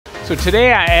So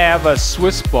today I have a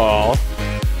Swiss ball,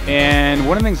 and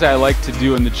one of the things I like to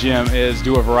do in the gym is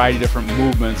do a variety of different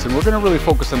movements, and we're going to really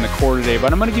focus on the core today,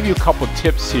 but I'm going to give you a couple of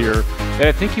tips here that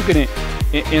I think you can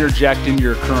interject into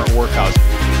your current workouts.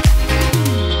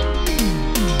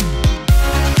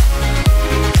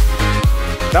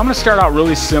 So I'm going to start out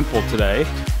really simple today,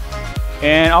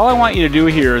 and all I want you to do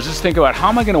here is just think about how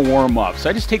am I going to warm up. So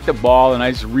I just take the ball and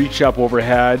I just reach up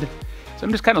overhead. So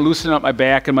I'm just kind of loosening up my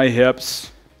back and my hips.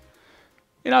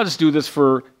 And I'll just do this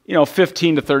for,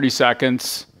 15 to 30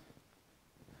 seconds.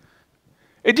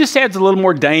 It just adds a little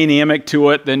more dynamic to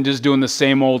it than just doing the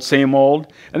same old, same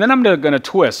old. And then I'm going to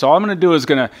twist. So all I'm going to do is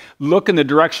going to look in the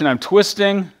direction I'm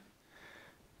twisting,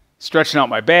 stretching out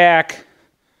my back,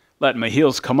 letting my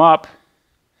heels come up.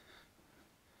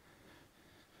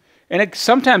 And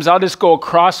sometimes I'll just go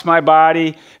across my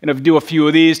body and do a few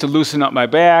of these to loosen up my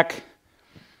back.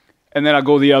 And then I'll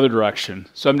go the other direction.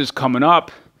 So I'm just coming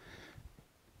up,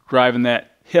 driving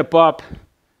that hip up.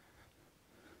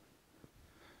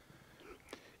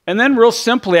 And then real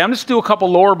simply, I'm just do a couple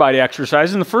lower body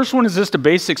exercises. And the first one is just a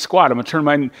basic squat. I'm going to turn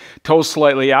my toes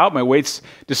slightly out. My weight's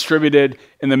distributed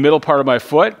in the middle part of my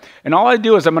foot. And all I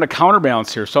do is I'm going to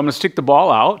counterbalance here. So I'm going to stick the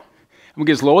ball out. I'm going to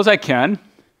get as low as I can.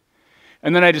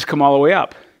 And then I just come all the way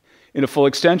up into full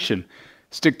extension.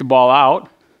 Stick the ball out.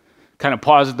 Kind of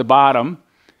pause at the bottom.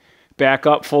 Back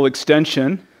up, full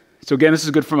extension. So again, this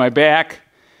is good for my back.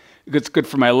 It's good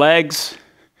for my legs.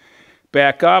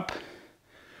 Back up.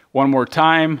 One more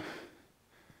time.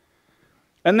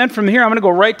 And then from here, I'm going to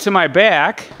go right to my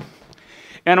back.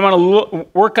 And I'm going to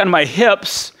work on my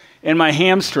hips and my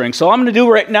hamstring. So all I'm going to do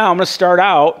right now, I'm going to start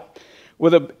out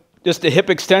with just a hip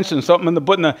extension. So I'm going to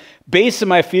put in the base of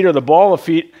my feet or the ball of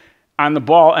feet on the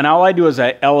ball. And all I do is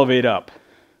I elevate up.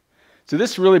 So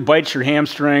this really bites your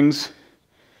hamstrings,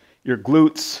 your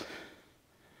glutes.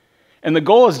 And the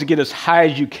goal is to get as high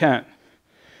as you can.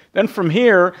 Then from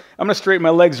here, I'm going to straighten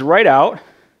my legs right out.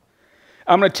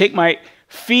 I'm going to take my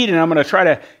feet and I'm going to try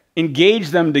to engage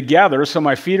them together. So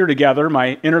my feet are together,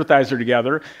 my inner thighs are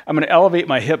together. I'm going to elevate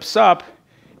my hips up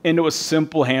into a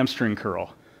simple hamstring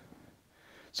curl.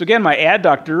 So again, my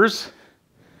adductors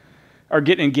are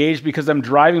getting engaged because I'm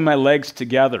driving my legs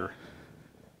together.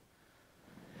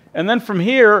 And then from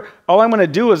here, all I'm going to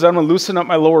do is I'm going to loosen up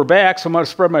my lower back. So I'm going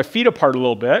to spread my feet apart a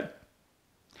little bit.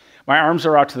 My arms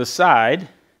are out to the side.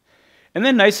 And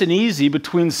then nice and easy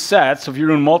between sets, so if you're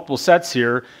doing multiple sets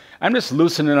here, I'm just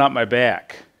loosening up my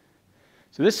back.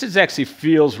 So this actually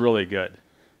feels really good.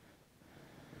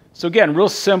 So again, real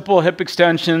simple hip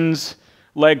extensions,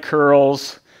 leg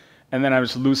curls, and then I'm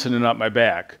just loosening up my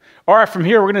back. All right, from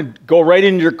here, we're going to go right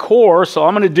into your core. So all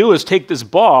I'm going to do is take this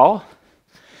ball,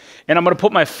 and I'm going to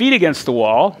put my feet against the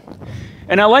wall.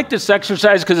 And I like this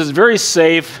exercise because it's very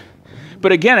safe.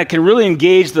 But again, it can really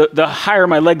engage the higher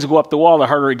my legs go up the wall, the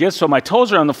harder it gets. So my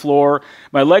toes are on the floor,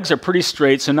 my legs are pretty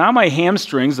straight. So now my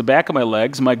hamstrings, the back of my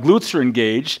legs, my glutes are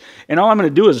engaged. And all I'm going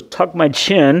to do is tuck my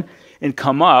chin and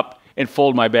come up and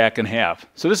fold my back in half.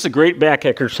 So this is a great back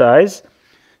exercise.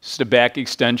 Just a back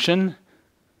extension.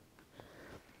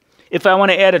 If I want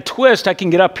to add a twist, I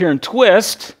can get up here and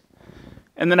twist.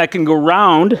 And then I can go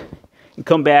round and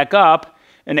come back up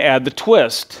and add the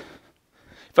twist.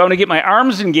 If I want to get my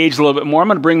arms engaged a little bit more, I'm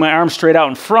going to bring my arms straight out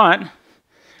in front,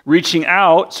 reaching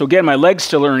out. So again, my legs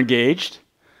still are engaged.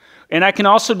 And I can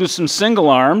also do some single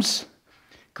arms.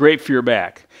 Great for your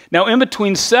back. Now, in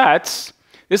between sets,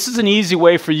 this is an easy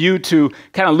way for you to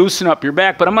kind of loosen up your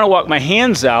back, but I'm going to walk my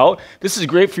hands out. This is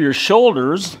great for your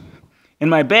shoulders and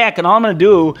my back. And all I'm going to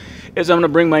do is I'm going to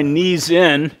bring my knees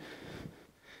in,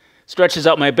 stretches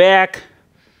out my back,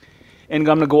 and I'm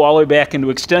going to go all the way back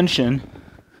into extension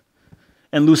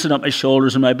and loosen up my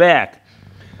shoulders and my back.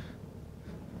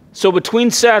 So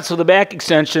between sets with the back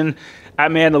extension,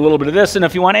 I'm adding a little bit of this. And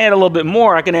if you want to add a little bit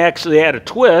more, I can actually add a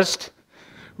twist,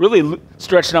 really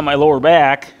stretching out my lower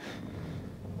back.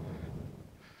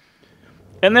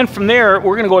 And then from there,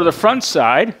 we're going to go to the front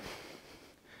side.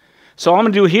 So all I'm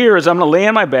going to do here is I'm going to lay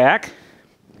on my back.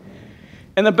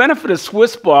 And the benefit of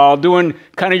Swiss ball doing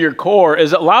kind of your core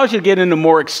is it allows you to get into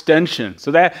more extension.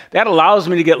 So that allows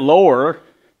me to get lower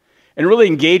and really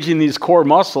engaging these core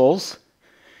muscles.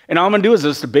 And all I'm going to do is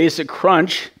just a basic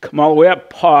crunch, come all the way up,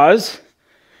 pause,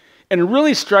 and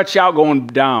really stretch out going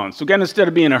down. So again, instead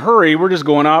of being in a hurry, we're just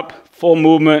going up, full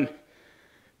movement,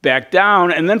 back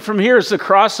down. And then from here, it's the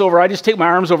crossover. I just take my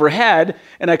arms overhead,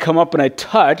 and I come up and I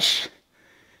touch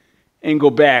and go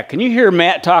back. And you hear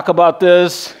Matt talk about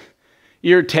this.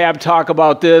 You hear Tab talk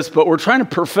about this. But we're trying to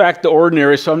perfect the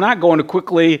ordinary, so I'm not going too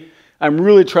quickly. I'm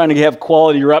really trying to have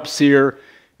quality reps here.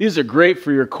 These are great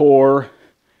for your core.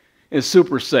 It's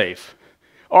super safe.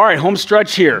 All right, home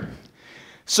stretch here.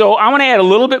 So I'm gonna add a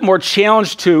little bit more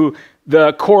challenge to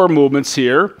the core movements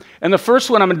here. And the first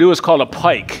one I'm gonna do is called a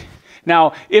pike.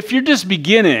 Now, if you're just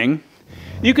beginning,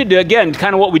 you could do, again,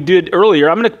 kind of what we did earlier.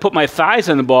 I'm gonna put my thighs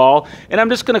on the ball, and I'm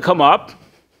just gonna come up,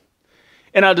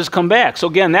 and I'll just come back. So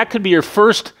again, that could be your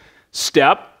first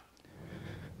step.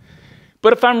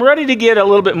 But if I'm ready to get a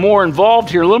little bit more involved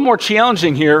here, a little more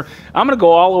challenging here, I'm gonna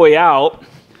go all the way out,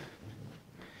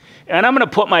 and I'm gonna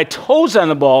put my toes on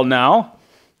the ball now,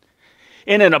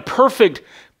 and in a perfect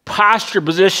posture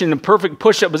position, a perfect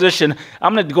push-up position,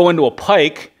 I'm gonna go into a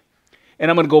pike, and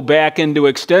I'm gonna go back into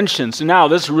extension. So now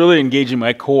this is really engaging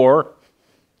my core.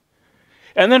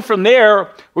 And then from there,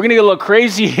 we're gonna get a little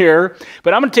crazy here,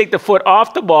 but I'm gonna take the foot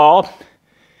off the ball,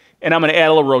 and I'm gonna add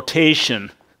a little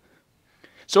rotation.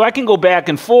 So I can go back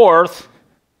and forth,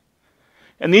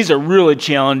 and these are really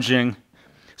challenging.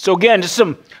 So again, just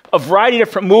a variety of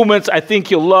different movements I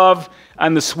think you'll love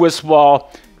on the Swiss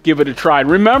ball. Give it a try.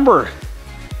 Remember,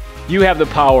 you have the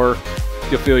power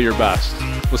to feel your best.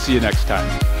 We'll see you next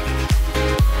time.